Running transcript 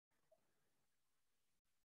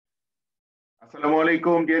Assalamu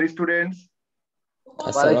alaikum, dear students.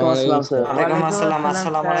 Walaikum assalam, sir. Walaikum assalam. Walaikum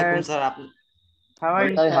Assalamualaikum, sir. sir. How are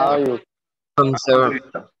you, Hi, how sir? are you? Sir.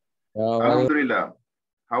 Alhamdulillah. Alhamdulillah.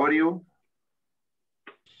 How are you?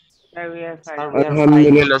 Sir, we are Sir, fine. we are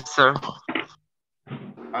fine. sir.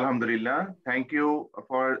 Alhamdulillah. Thank you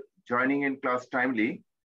for joining in class timely.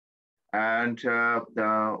 And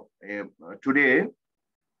today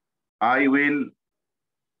I will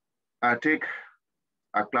take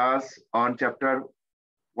a class on chapter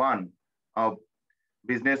 1 of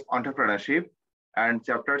business entrepreneurship, and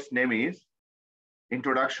chapter's name is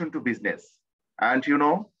Introduction to Business. And you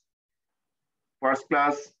know, first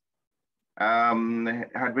class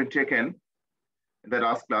had been taken in the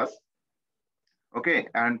last class. Okay,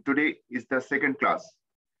 and today is the second class.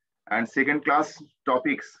 And second class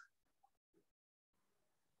topics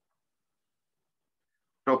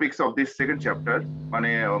of this second chapter,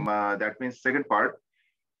 that means second part,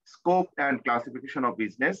 scope and classification of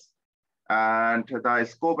business. And the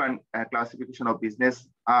scope and classification of business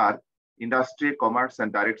are industry, commerce,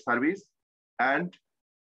 and direct service, and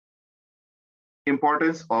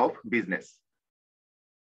importance of business.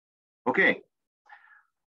 Okay.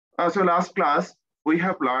 So last class, we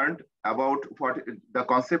have learned about what the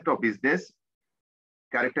concept of business,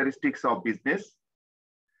 characteristics of business,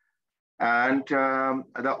 and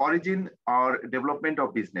the origin or development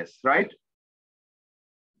of business, right?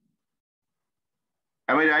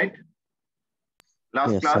 Am I right?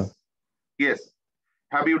 Last Yes, class? sir. Yes.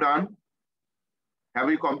 Have you done? Have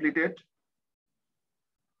you completed?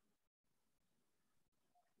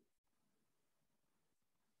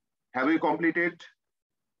 Have you completed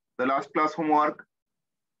the last class homework?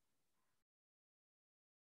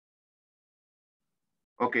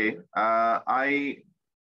 Okay. I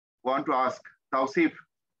want to ask Tausif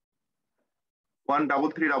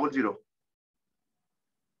 13300.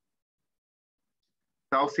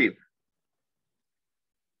 Tausif.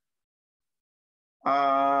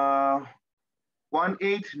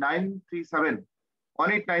 18937.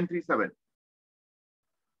 18937.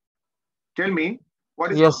 Tell me,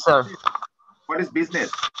 what is Yes, sir. What is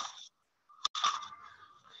business?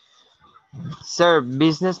 Sir,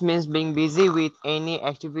 business means being busy with any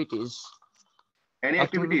activities. Any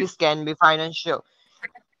Activities can be financial.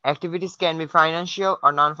 Activities can be financial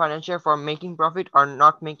or non-financial for making profit or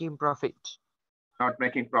not making profit. Not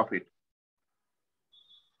making profit.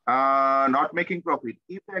 Not making profit.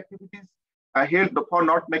 If the activities are held for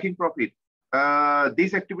not making profit,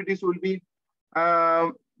 these activities will be,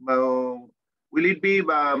 will it be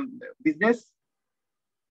business?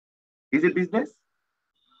 Is it business?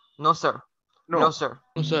 No, sir. No. No, sir.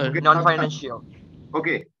 No, sir. Okay, Non-financial.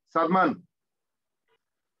 Okay, Salman.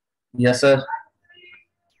 Yes, sir.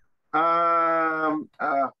 How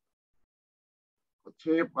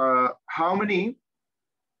many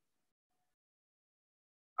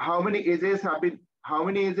ages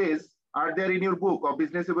are there in your book of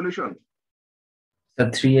business evolution?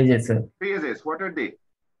 Sir, 3 ages, sir. 3 ages. What are they?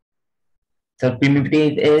 Sir,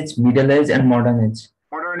 primitive age, middle age, and modern age.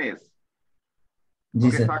 Modern age. Ji,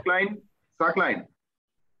 Okay, sir. Sakline.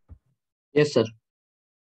 Yes, sir.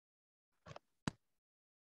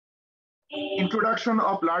 Introduction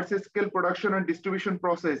of large-scale production and distribution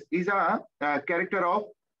process is a character of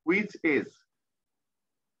which age?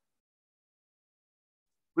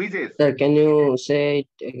 Which age? Sir, can you say it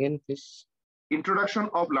again, please? Introduction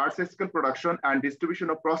of large-scale production and distribution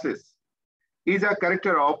of process is a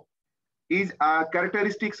characteristics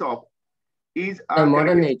of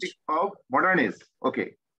modern age. Of modern age.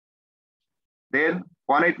 Okay. Then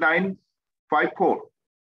 18954.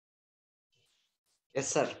 Yes,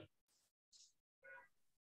 sir.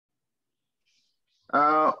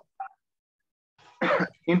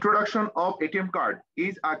 Introduction of ATM card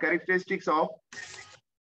is a characteristics of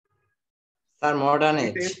Sir, modern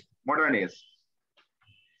age. Modern age.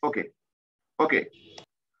 Okay. Okay.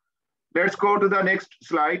 Let's go to the next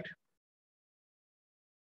slide.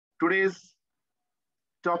 Today's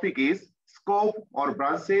topic is scope or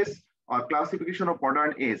branches or classification of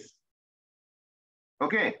modern age.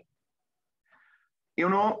 Okay. You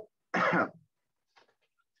know,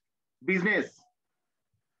 business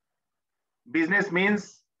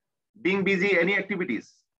means being busy any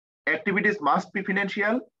activities. Activities must be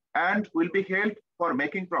financial and will be held for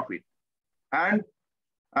making profit. And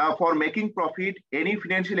for making profit, any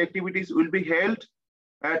financial activities will be held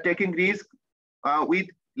taking risk with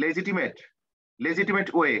legitimate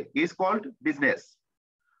way is called business.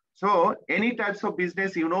 So any types of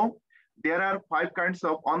business, you know, there are 5 kinds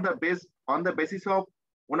of on the basis of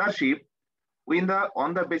ownership.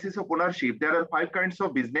 On the basis of ownership, there are 5 kinds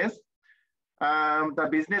of business. The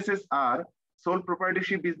businesses are sole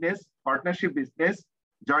proprietorship business, partnership business,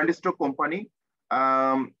 joint stock company,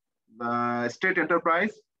 state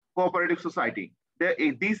enterprise, cooperative society.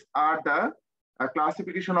 These are the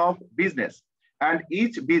classification of business, and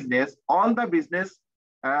each business, all the business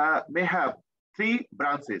may have 3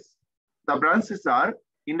 branches. The branches are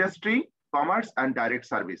industry, commerce, and direct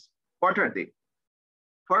service. What are they?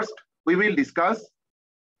 First, we will discuss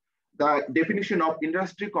the definition of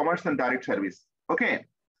industry, commerce, and direct service. Okay,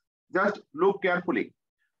 just look carefully.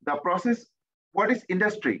 The process, what is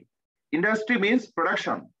industry? Industry means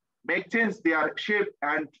production, make change their shape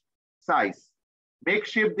and size, make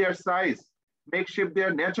shape their size, make shape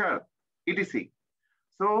their nature, etc.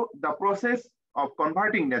 So the process of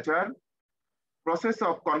converting nature, process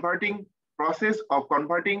of converting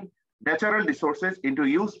natural resources into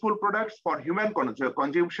useful products for human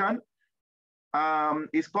consumption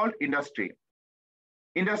is called industry.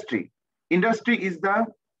 Industry is the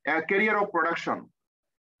carrier of production,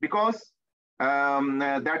 because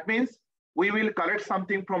that means we will collect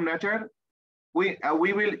something from nature.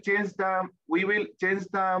 We will change the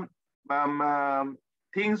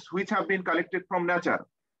things which have been collected from nature.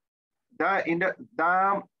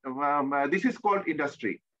 This is called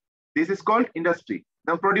industry. This is called industry.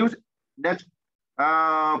 The produce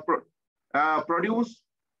produced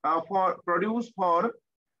a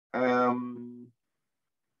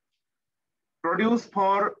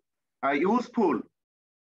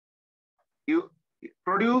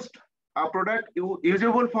product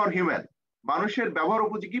usable for human, মানুষের ব্যবহার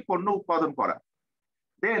উপযোগী পণ্য উৎপাদন করা.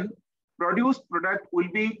 Then produced product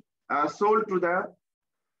will be sold to the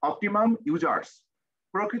optimum users.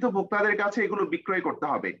 প্রকৃত ভোক্তাদের কাছে এগুলো বিক্রয় করতে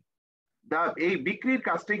হবে. এই বিক্রির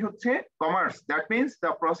কাজটাই হচ্ছে commerce. That means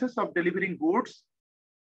the process of delivering goods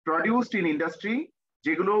produced in industry,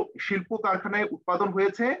 যেগুলো শিল্প কারখানায় উৎপাদন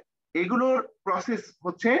হয়েছে, এগুলোর প্রসেস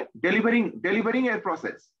হচ্ছে delivering a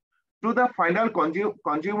process to the final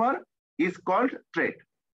consumer is called trade.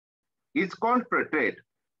 Is called trade.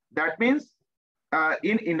 That means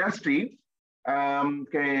in industry,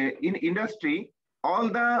 all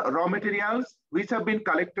the raw materials which have been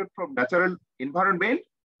collected from natural environment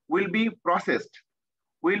will be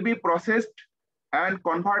processed and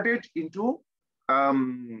converted into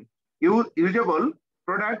usable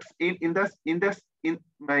products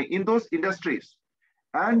in those industries,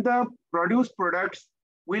 and the produced products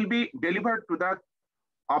will be delivered to the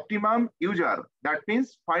optimum user, that means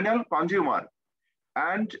final consumer.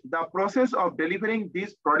 And the process of delivering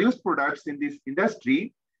these produced products in this industry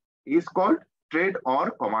is called trade or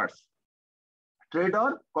commerce. Trade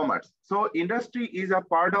or commerce. So industry is a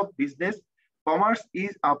part of business, commerce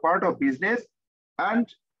is a part of business, and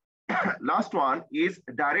last one is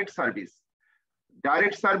direct service.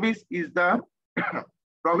 Direct service is the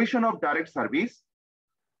provision of direct service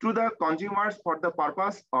to the consumers for the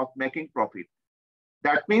purpose of making profit.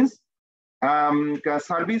 That means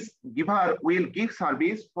service giver will give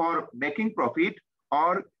service for making profit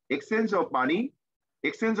or exchange of money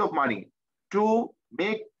to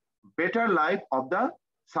make better life of the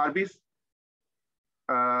service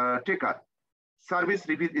taker, service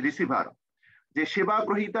receiver. যে সেবা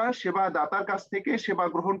গ্রহীতা সেবা দাতার কাছ থেকে সেবা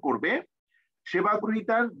গ্রহণ করবে সেবা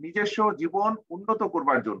গ্রহীতার নিজস্ব জীবন উন্নত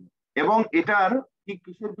করবার জন্য, এবং এটার কি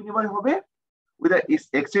কিসের বিনিময় হবে? with the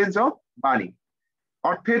exchange of money,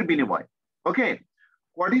 অর্থের বিনিময়. Okay,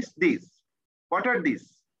 what is this? What are these?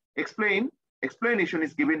 Explanation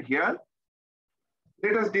is given here.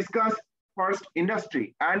 Let us discuss first industry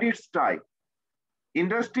and its type.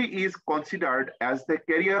 Industry is considered as the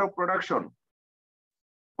carrier of production.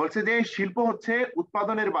 বলছে যে শিল্প হচ্ছে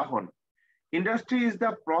উৎপাদনের বাহন. Industry is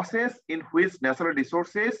the process in which natural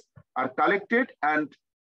resources are collected and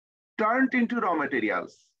turned into raw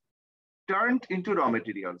materials.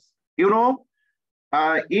 You know,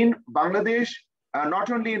 in Bangladesh, not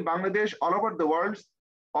only in Bangladesh, all over the world,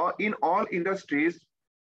 or in all industries,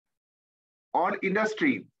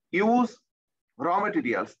 use raw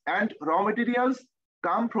materials, and raw materials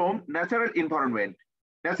come from natural environment.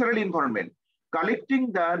 Collecting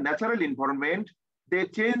the natural environment, they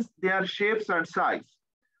change their shapes and size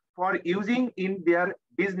for using in their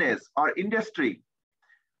business or industry.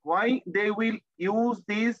 Why they will use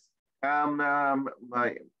these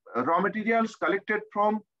raw materials collected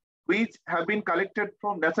from which have been collected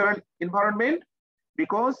from natural environment?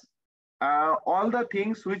 Because all the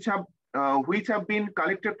things which have been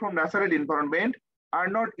collected from natural environment are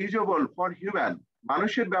not usable for human.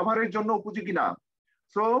 মানুষের ব্যবহারের জন্য উপযোগী না.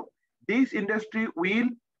 So this industry will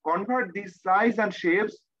convert these size and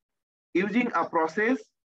shapes using a process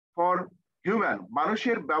for human,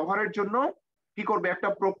 মানুষের ব্যবহারের জন্য কি করবে, একটা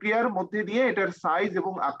প্রক্রিয়ার মধ্যে দিয়ে এটার সাইজ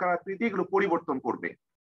এবং আকার আকৃতি এগুলো পরিবর্তন করবে।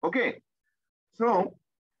 ওকে, so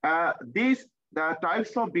this the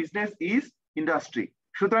types of business is industry.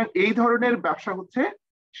 সুতরাং এই ধরনের ব্যবসা হচ্ছে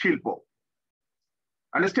শিল্প।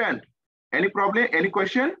 Understand? Any problem, any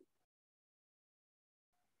question?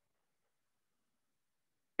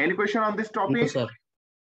 Any question on this topic? No, sir.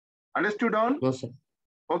 Understood on? No, sir.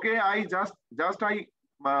 Okay, I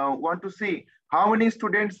want to see how many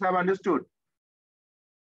students have understood.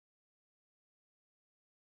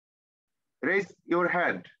 Raise your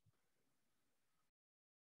hand.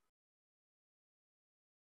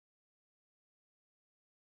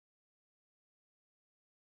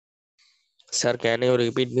 Sir, can you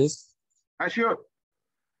repeat this? Sure.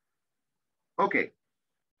 Okay.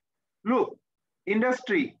 Look,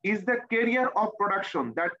 industry is the carrier of production.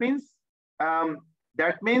 That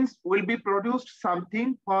means will be produced something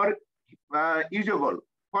for usable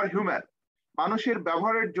for human. মানুষের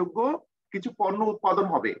ব্যবহারের যোগ্য কিছু পণ্য উৎপাদন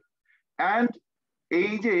হবে। And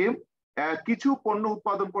এই যে কিছু পণ্য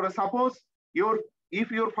উৎপাদন করে, suppose if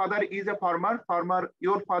your father is a farmer,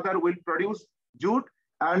 your father will produce jute,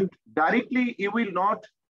 and directly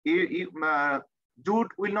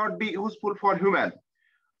jute will not be useful for human.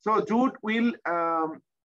 So jute will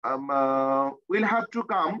have to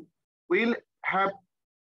come, will have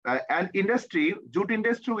an industry, jute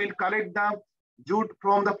industry will collect the jute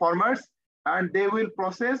from the farmers, and they will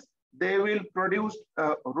process, they will produce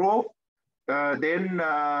rope, then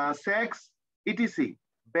sacks, etc.,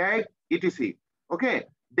 bag, etc. Okay,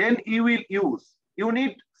 then you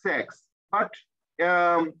need sacks, but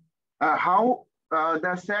how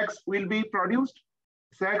the sacks will be produced?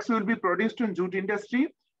 Sacks will be produced in jute industry,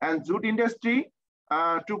 and jute industry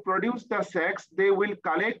to produce the sacks, they will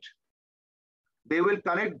collect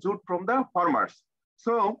jute from the farmers.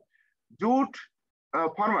 So jute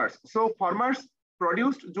farmers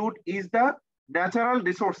produced jute is the natural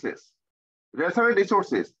resources,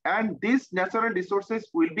 and these natural resources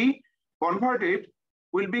will be converted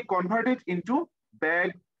into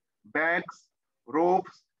bags,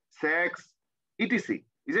 ropes, sacks, etc.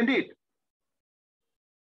 Isn't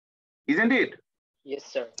it? Yes,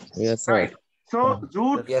 sir. Yes, sir. Right. So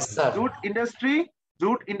jute industry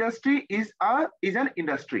is an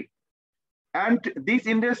industry, and this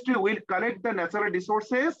industry will collect the natural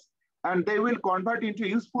resources and they will convert into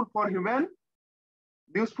useful for human.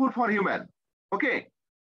 Okay,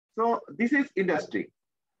 so this is industry.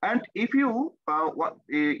 And if you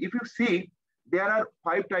see, there are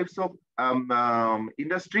 5 types of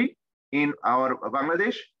industry in our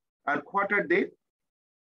Bangladesh. And what are they?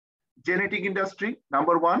 Genetic industry,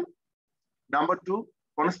 number 1. Number 2,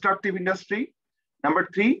 constructive industry. Number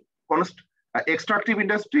 3, extractive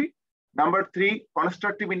industry. Number 3,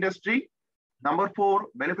 constructive industry. Number 4,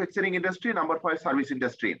 manufacturing industry. Number 5, service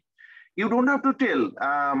industry. You don't have to tell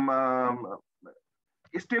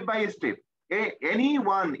step by step. Any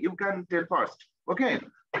one you can tell first. Okay.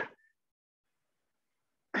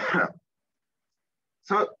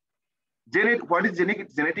 So what is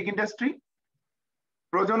genetic industry?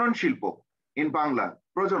 প্রজনন শিল্প in Bangla,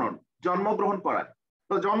 প্রজনন, জন্মগ্রহণ করা।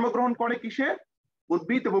 তো জন্মগ্রহণ করে কিসে?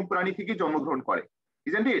 উদ্ভিদ এবং প্রাণী থেকে জন্মগ্রহণ করে।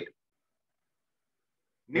 Isn't it?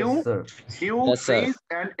 New trees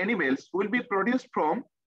and animals will be produced from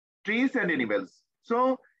trees and animals. So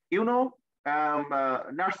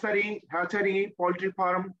nursery, hatchery, poultry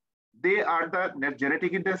farm, they are the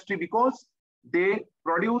genetic industry because they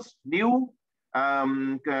produce new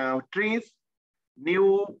trees, new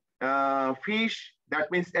fish, that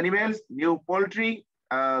means animals, new poultry,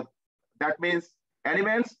 that means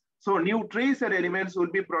animals. So new trees and animals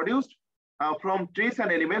will be produced from trees and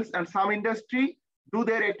animals, and some industry do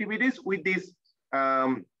their activities with this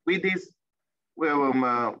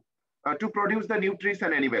to produce the new trees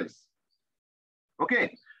and animals. Okay,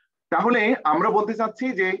 তাহলে আমরা বলতে চাচ্ছি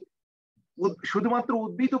যে শুধুমাত্র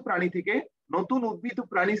উদ্ভিদ ও প্রাণী থেকে নতুন উদ্ভিদ ও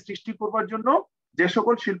প্রাণী সৃষ্টি করবার জন্য যে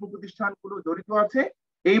সকল শিল্প প্রতিষ্ঠানগুলো জড়িত আছে,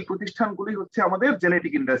 এই প্রতিষ্ঠানগুলি হচ্ছে আমাদের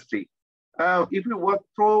genetic industry. If you walk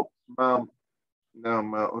through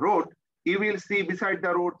road, you will see beside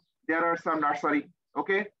the road there are some nursery.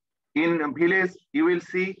 Okay, in village you will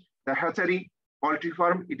see the hatchery, poultry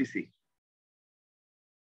farm, etc.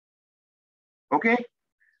 Okay,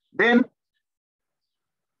 then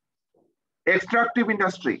extractive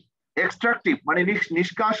industry. Extractive মানে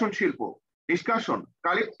নিষ্কাশন শিল্প, নিষ্কাশন,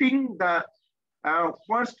 collecting the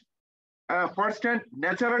first and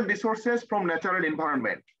natural resources from natural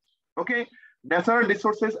environment. Okay, natural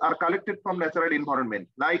resources are collected from natural environment.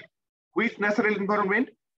 Like which natural environment?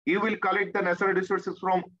 You will collect the natural resources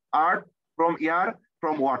from earth, from air,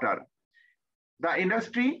 from water. The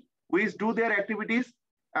industry which do their activities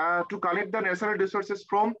to collect the natural resources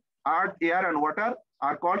from earth, air, and water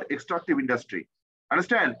are called extractive industry.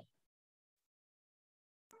 Understand?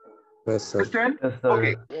 Yes, sir. Understand? Yes, sir.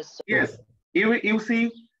 Okay. Yes, sir. Yes. You see,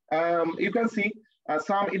 you can see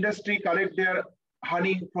some industry collect their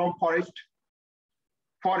honey from forest.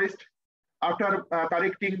 After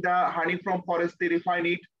collecting the honey from forest, they refine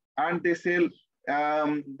it and they sell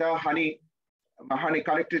the honey,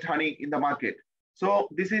 collected honey in the market. So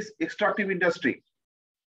this is extractive industry.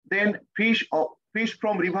 Then fish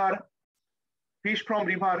from river,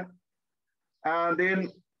 and then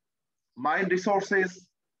mine resources.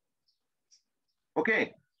 Okay,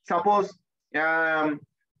 suppose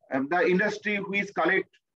the industry which collect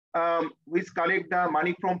the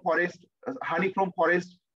money from forest, honey from forest,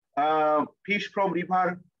 fish from river,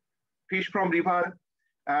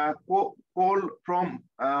 coal from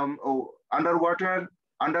underwater,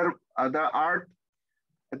 under the earth,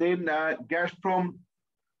 then gas from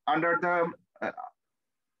under the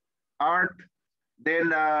earth,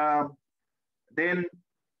 then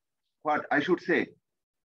what I should say,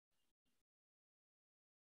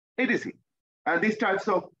 etc. These types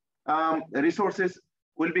of resources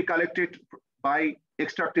will be collected by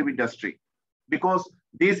extractive industry, because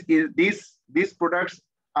these products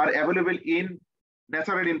are available in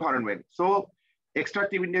natural environment. So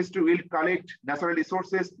extractive industry will collect natural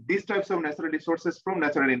resources, these types of natural resources from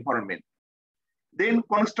natural environment. Then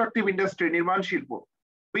constructive industry, nirman shilpo,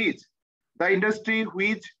 which the industry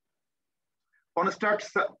which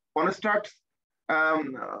constructs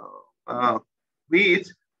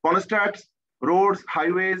roads,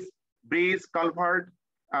 highways, bridges, culvert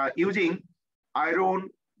using iron,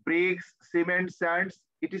 bricks, cement, sands,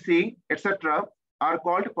 etc., etc., are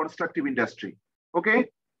called constructive industry. Okay?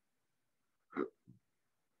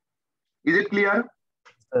 Is it clear?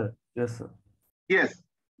 Sir. Yes, sir. Yes.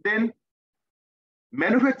 Then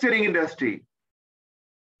manufacturing industry,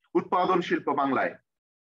 utpadon shilpa banglay.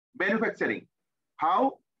 Manufacturing.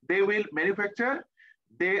 How they will manufacture?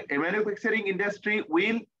 A manufacturing industry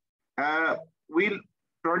will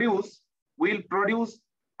produce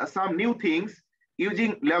some new things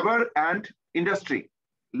using labor and industry,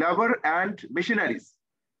 labor and machineries.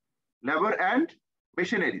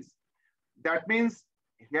 That means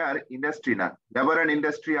here industry na, labor and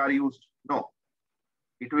industry are used. No,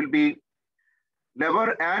 it will be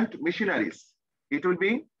labor and machineries. It will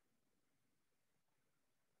be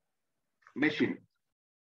machine.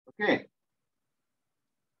 Okay.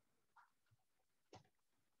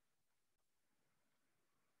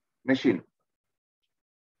 Machine.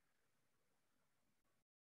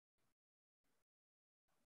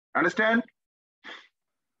 Understand?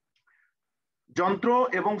 যন্ত্র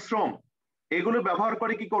এবং শ্রম এগুলো ব্যবহার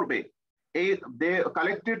করে কি করবে? They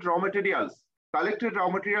collected raw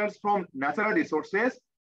materials from natural resources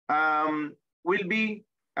will be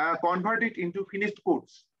converted into finished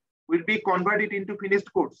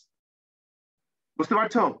goods. বুঝতে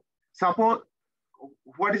পারছো? Suppose,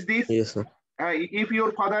 what is this? Yes, sir. If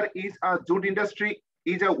your father is a jute industry,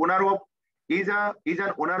 is an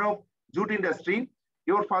owner of jute industry,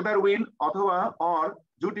 your father will or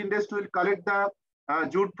jute industry will collect the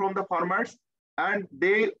jute from the farmers, and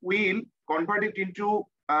they will convert it into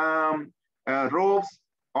ropes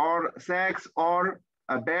or sacks or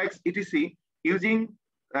bags, etc., using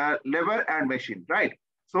labor and machine, right?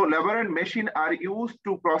 So labor and machine are used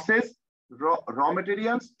to process raw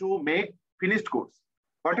materials to make finished goods.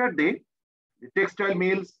 What are they? The textile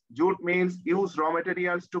mills, jute mills use raw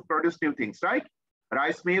materials to produce new things, right?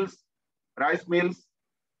 Rice mills.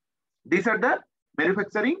 These are the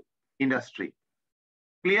manufacturing industry.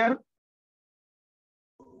 Clear?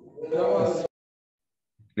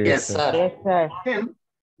 Yes, sir. Yes, sir. Then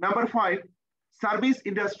number 5, service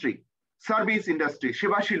industry.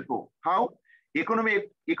 Shiva Shilpo. How?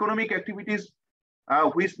 Economic activities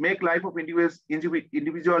which make life of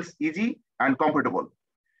individuals easy and comfortable.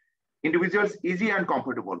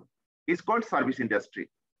 Is called service industry.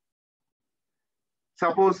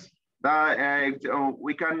 Suppose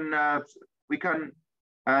we can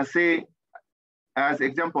say as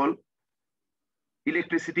example,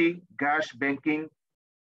 electricity, gas, banking,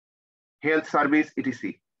 health service,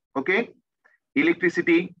 etc. Okay,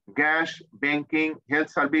 electricity, gas, banking, health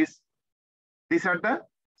service, these are the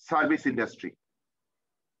service industry.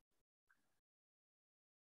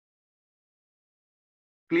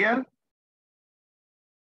 Clear?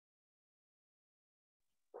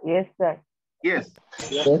 Yes, sir. Yes.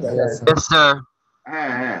 Yes, sir. Yes, sir.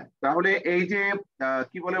 হ্যাঁ, তাহলে এই যে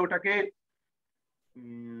কি বলে ওটাকে,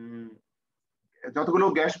 যতগুলো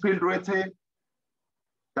gas field রয়েছে,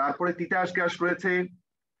 তারপরে তিতাস গ্যাস রয়েছে,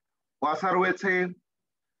 ওয়াসা রয়েছে,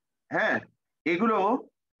 হ্যাঁ, এগুলো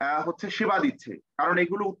হচ্ছে সেবা দিচ্ছে, কারণ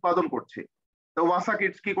এগুলো উৎপাদন করছে। তো ওয়াসা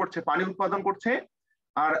কি করছে? পানি উৎপাদন করছে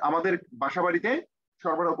আর আমাদের বাসা বাড়িতে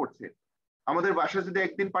সরবরাহ করছে। আমাদের বাসায় যদি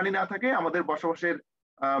একদিন পানি না থাকে, আমাদের বসবাসের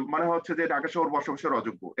মানে হচ্ছে যে ঢাকা শহর বসবাসের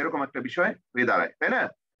অযোগ্য, এরকম একটা বিষয় হয়ে দাঁড়ায়, তাই না?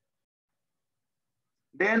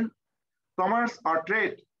 দেন commerce R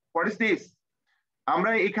trade, what is this?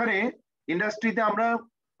 আমরা এখানে ইন্ডাস্ট্রিতে আমরা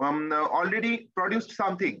already produced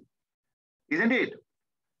something, isn't it?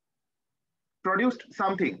 Produced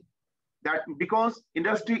something that, because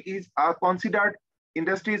industry is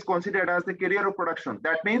considered as the carrier of production.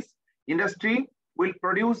 That means industry will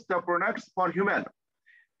produce the products for human,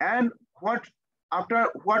 and what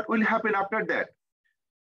will happen after that?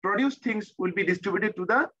 Produced things will be distributed to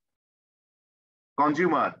the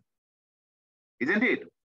consumer, isn't it?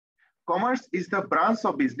 Commerce is the branch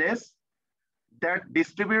of business that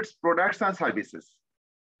distributes products and services.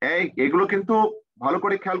 এগুলো কিন্তু ভালো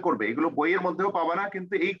করে খেয়াল করবে, এগুলো বইয়ের মধ্যেও পাবা না,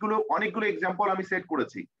 কিন্তু এইগুলো অনেকগুলো এক্সাম্পল আমি সেট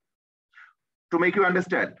করেছি to make you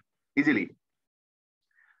understand easily.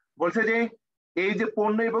 বলছে যে এই যে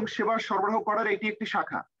পণ্য এবং সেবা সরবরাহ করার এটি একটি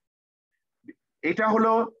শাখা, এটা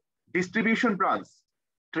হলো distribution branch.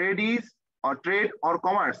 Trade or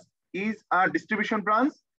commerce is a distribution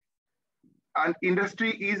branch, and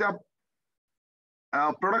industry is a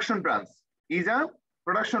production branch.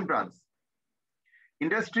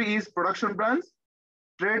 Industry is production branch,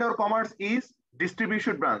 trade or commerce is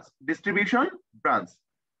distribution branch.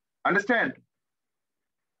 Understand?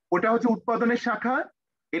 ওটা হচ্ছে উৎপাদনের শাখা,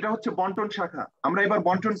 এটা হচ্ছে বন্টন শাখা। আমরা এবার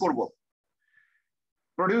বন্টন করব।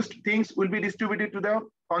 Produced things will be distributed to the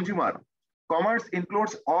consumer. Commerce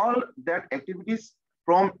includes all that activities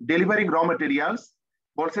from delivering raw materials,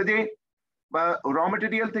 বলছে যে raw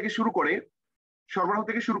material থেকে শুরু করে, সরবরাহ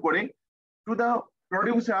থেকে শুরু করে, to the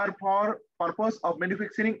producer for purpose of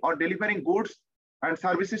manufacturing or delivering goods and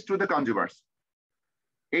services to the consumers.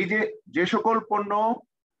 এই যে সকল পণ্য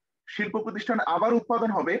শিল্প প্রতিষ্ঠান আবার উৎপাদন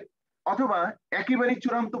হবে অথবা একেবারে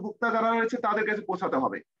চূড়ান্ত ভোক্তা যারা রয়েছে তাদের কাছে পৌঁছাতে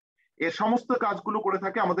হবে, এই সমস্ত কাজগুলো করে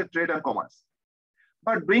থাকে আমাদের trade and commerce.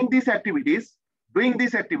 But doing these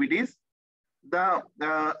activities, the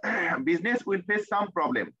business will face some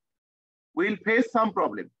problem.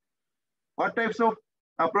 What types of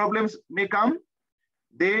problems may come?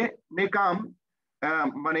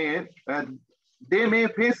 They may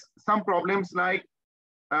face some problems like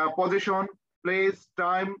possession, place,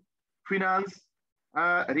 time, finance,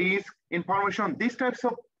 risk, information.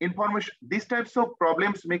 These types of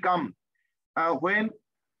problems may come when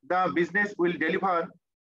the business will deliver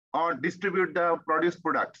or distribute the produced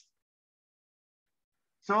products.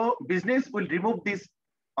 So business will remove these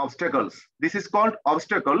obstacles. This is called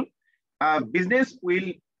obstacle. Business will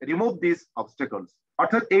remove these obstacles.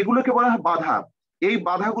 অর্থাৎ এইগুলোকে বলা হয় বাধা। এই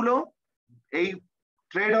বাধাগুলো এই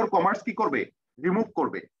trade আর commerce কি করবে? রিমুভ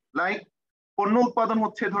করবে। লাইক পণ্য উৎপাদন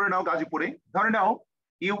হচ্ছে ধরে নাও গাজীপুরে, ধরে নাও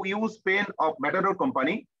you use pen of Matador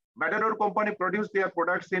company. Matador company produce their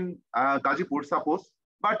products in Gazipur, suppose,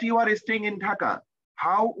 but you are staying in Dhaka.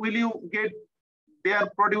 How will you get their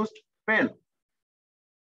produced pen?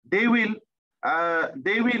 They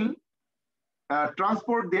will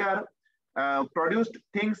transport their produced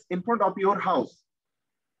things in front of your house.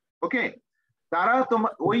 Okay, তারা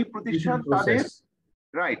তোমার ওই প্রতিষ্ঠান তাদের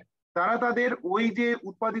right, তারা তাদের ওই যে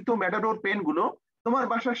উৎপাদিত ম্যাটাডোর পেন গুলো তোমার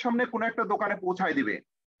বাসার সামনে কোন একটা দোকানে পৌঁছায় দিবে।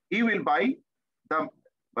 You will buy the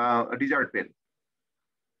desired pen.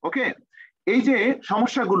 ওকে, এই যে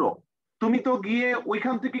সমস্যাগুলো, তুমি তো গিয়ে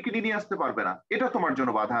ওইখান থেকে কিনে নিয়ে আসতে পারবে না, এটা তোমার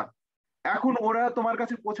জন্য বাধা। এখন ওরা তোমার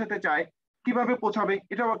কাছে পৌঁছাতে চায়, কিভাবে পৌঁছাবে?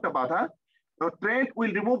 এটাও একটা বাধা। তো trade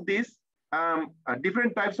will remove this,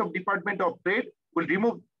 different types of department of trade will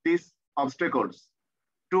remove these obstacles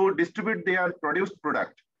to distribute their produced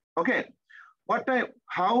product. Okay,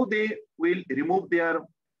 how they will remove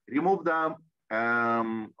the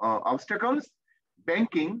obstacles?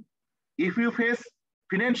 Banking, if you face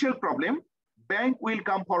financial problem, bank will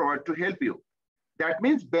come forward to help you. That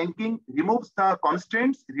means banking removes the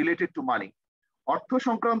constraints related to money. অর্থ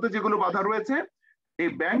সংক্রান্ত যেগুলো বাধা রয়েছে এই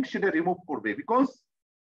bank সেটা remove করবে, because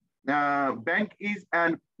bank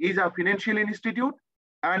is a financial institute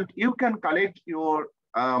and you can collect your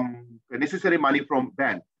necessary money from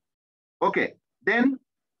bank. Okay, then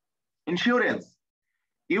insurance,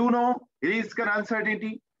 you know, risk and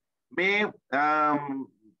uncertainty may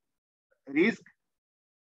risk,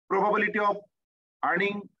 probability of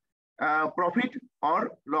earning profit or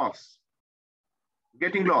loss,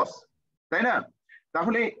 getting loss, তাই না?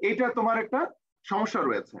 তাহলে এটা তোমার একটা সমস্যা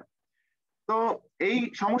রয়েছে। তো এই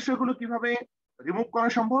সমস্যাগুলো কিভাবে রিমুভ করা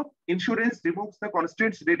সম্ভব? Insurance removes the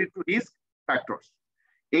constraints related to risk factors.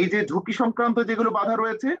 এই যে ঝুঁকি সংক্রান্ত যেগুলো বাধা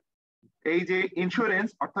রয়েছে, এই যে ইন্স্যুরেন্স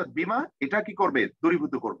অর্থাৎ বীমা, এটা কি করবে?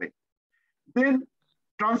 দূরীভূত করবে। দেন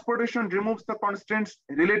transportation removes the constraints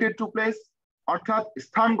related to place, অর্থাৎ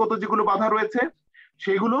স্থানগত যেগুলো বাধা রয়েছে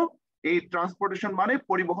সেগুলো এই ট্রান্সপোর্টেশন মানে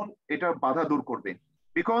পরিবহন, এটা বাধা দূর করবে।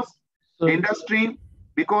 Because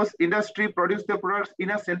industry produce the products in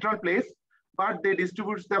a central place, but they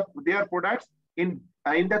distribute their products in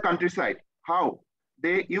the countryside. How?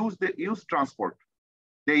 They use transport.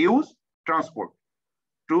 They use transport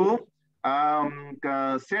to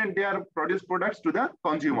send their produce products to the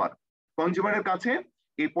consumer. কনজিউমারের কাছে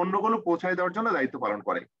এই পণ্যগুলো পৌঁছায় দেওয়ার জন্য দায়িত্ব পালন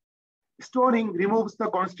করে। Storing removes the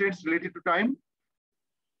constraints related to time,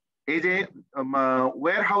 এই যে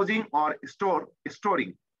ওয়্যারহাউজিং অর স্টোরিং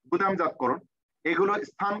গুদামজাতকরণ, এগুলো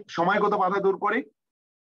স্থান সময়গত বাধা দূর করে।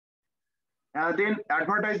 দেন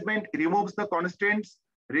advertisement removes the constraints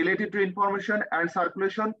related to information and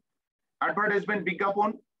circulation. Advertisement বিজ্ঞাপন,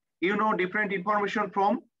 you know different information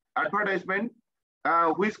from advertisement,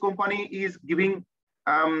 which company is giving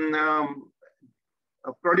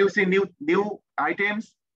producing new items,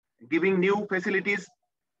 giving new facilities,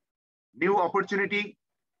 new opportunity.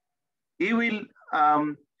 You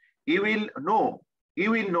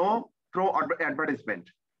will know through advertisement.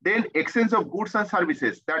 Then exchange of goods and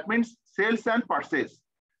services, that means sales and purchase.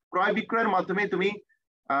 ক্রয় বিক্রয়ের মাধ্যমে তুমি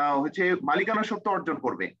হচ্ছে মালিকানা সত্ত্ব অর্জন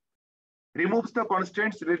করবে। Removes the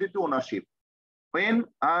constraints related to ownership. When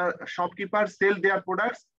a shopkeeper sell their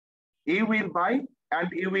products, you will buy and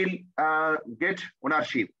you will get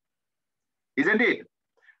ownership, isn't it?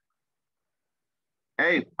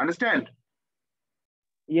 Hey, understand?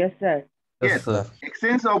 Yes, sir. Yes, sir.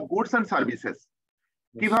 Exchange of goods and services.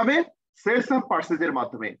 কিভাবে? Sales of পারচেজের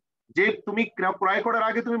মাধ্যমে। যে তুমি ক্রয় করার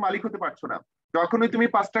আগে তুমি মালিক হতে পারছো না, যখনই তুমি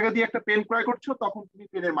 5 টাকা দিয়ে একটা পেন ক্রয় করছো তখন তুমি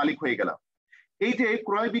পেনের মালিক হয়ে গেলা। এই যে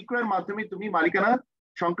ক্রয় বিক্রয়ের মাধ্যমে তুমি মালিকানা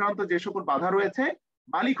সংক্রান্ত যে সকল বাধা রয়েছে,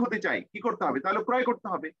 মালিক হতে চাই, কি করতে হবে? তাহলে ক্রয় করতে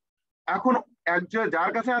হবে। এখন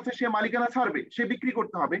যার কাছে আছে সে মালিকানা ছাড়বে, সে বিক্রি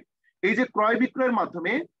করতে হবে। এই যে ক্রয় বিক্রয়ের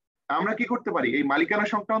মাধ্যমে আমরা কি করতে পারি? এই মালিকানা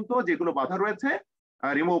সংক্রান্ত যেগুলো বাধা রয়েছে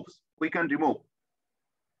we can remove.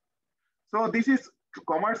 So this is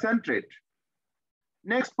commerce and trade.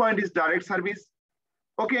 Next point is direct service.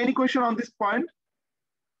 Okay, any question on this point?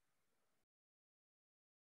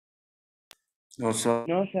 No, sir.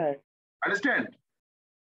 No, sir. Understand?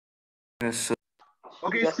 Yes, sir.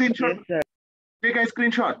 Okay, Yes, screenshot. Yes, sir. Take a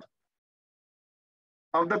screenshot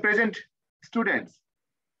of the present students.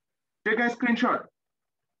 Take a screenshot.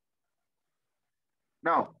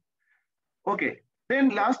 Now, okay. Then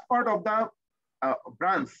last part of the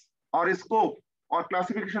branch or scope or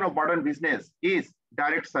classification of modern business is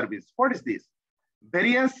direct service. What is this?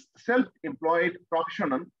 Various self-employed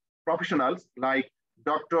professionals like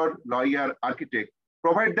doctor, lawyer, architect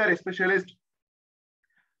provide their specialist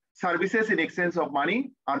services in exchange of money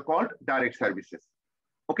are called direct services.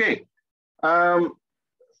 Okay.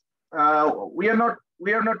 We are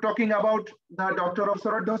not talking about the doctor of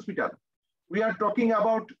Sarad Hospital. We are talking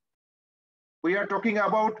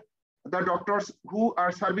about the doctors who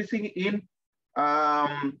are servicing in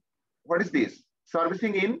what is this?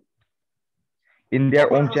 Servicing in their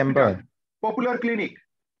own hospital, chamber. Popular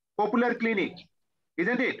clinic,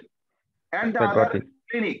 isn't it? And the I got other it.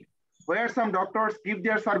 clinic where some doctors give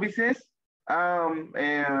their services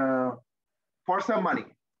for some money,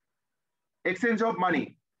 exchange of money,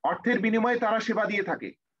 অর্থের বিনিময়ে তারা সেবা দিয়ে থাকে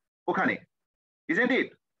ওখানে, isn't it?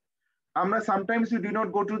 আমরা sometimes we do not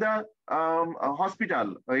go to the hospital,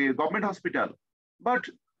 government hospital, but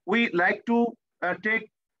we like to take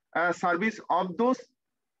service of those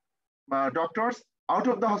doctors out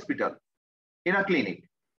of the hospital in a clinic,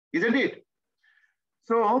 isn't it?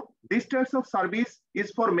 So this types of service is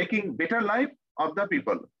for making better life of the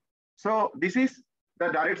people. So this is the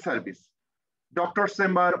direct service. Doctor's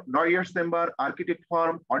chamber, lawyer's chamber, architect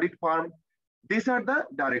firm, audit firm, these are the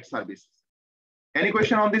direct services. Any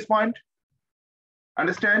question on this point?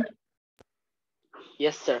 Understand?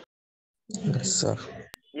 Yes, sir. Yes, sir.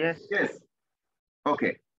 Yes. Yes.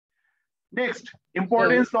 Okay. Next,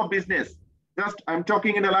 importance of business. Just I'm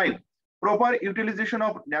talking in a line. Proper utilization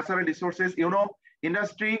of natural resources. You know,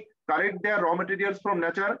 industry collect their raw materials from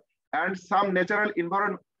nature, and some natural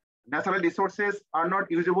resources are not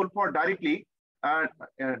usable for directly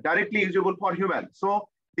usable for human. So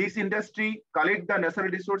this industry collect the natural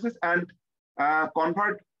resources and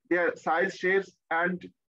convert their size, shapes, and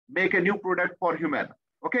make a new product for human.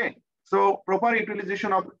 Okay. So proper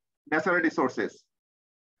utilization of natural resources.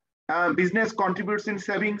 Business contributes in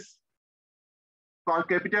savings,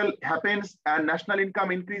 capital happens and national income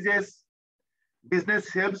increases. Business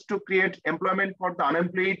helps to create employment for the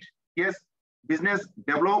unemployed. Yes, business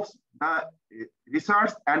develops the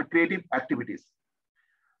research and creative activities.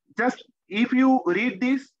 Just if you read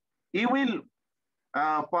this, you will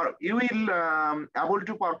able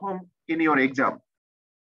to perform in your exam.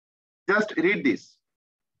 Just read this,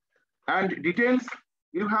 and details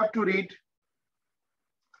you have to read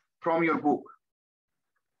from your book.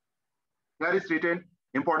 There is written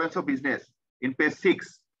importance of business in page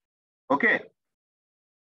 6. Okay.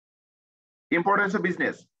 Importance of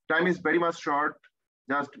business. Time is very much short,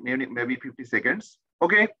 just maybe 50 seconds.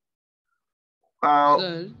 Okay.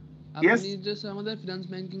 Sir Yes. আপনি যে sir আমাদের finance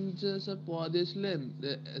banking যে sir পড়া দিয়েছিলেন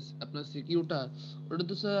আপনার সিকিউটা ওটা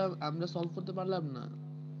তো sir আমরা সলভ করতে পারলাম না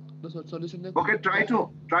সলিউশনটা Okay,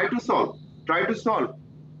 try to solve.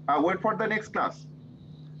 Wait for the next class.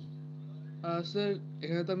 Sir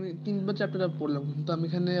এখানে তো আমি 3বার চ্যাপ্টারটা পড়লাম কিন্তু আমি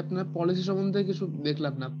এখানে আপনার পলিসি সম্বন্ধে কিছু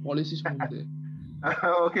দেখলাম না পলিসি সম্বন্ধে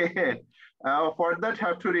Okay. For that,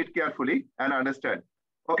 have to read carefully and understand.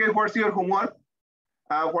 Okay, what's your homework?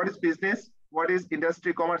 What is business? What is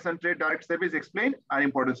industry, commerce, and trade? Direct service explain and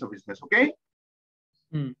importance of business. Okay.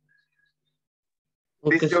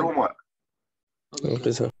 This is your homework.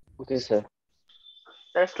 Okay, sir. Okay, sir.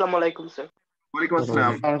 Assalamu alaikum, sir. Walaikum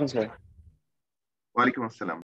assalam. Alaikum, sir. Walaikum assalam.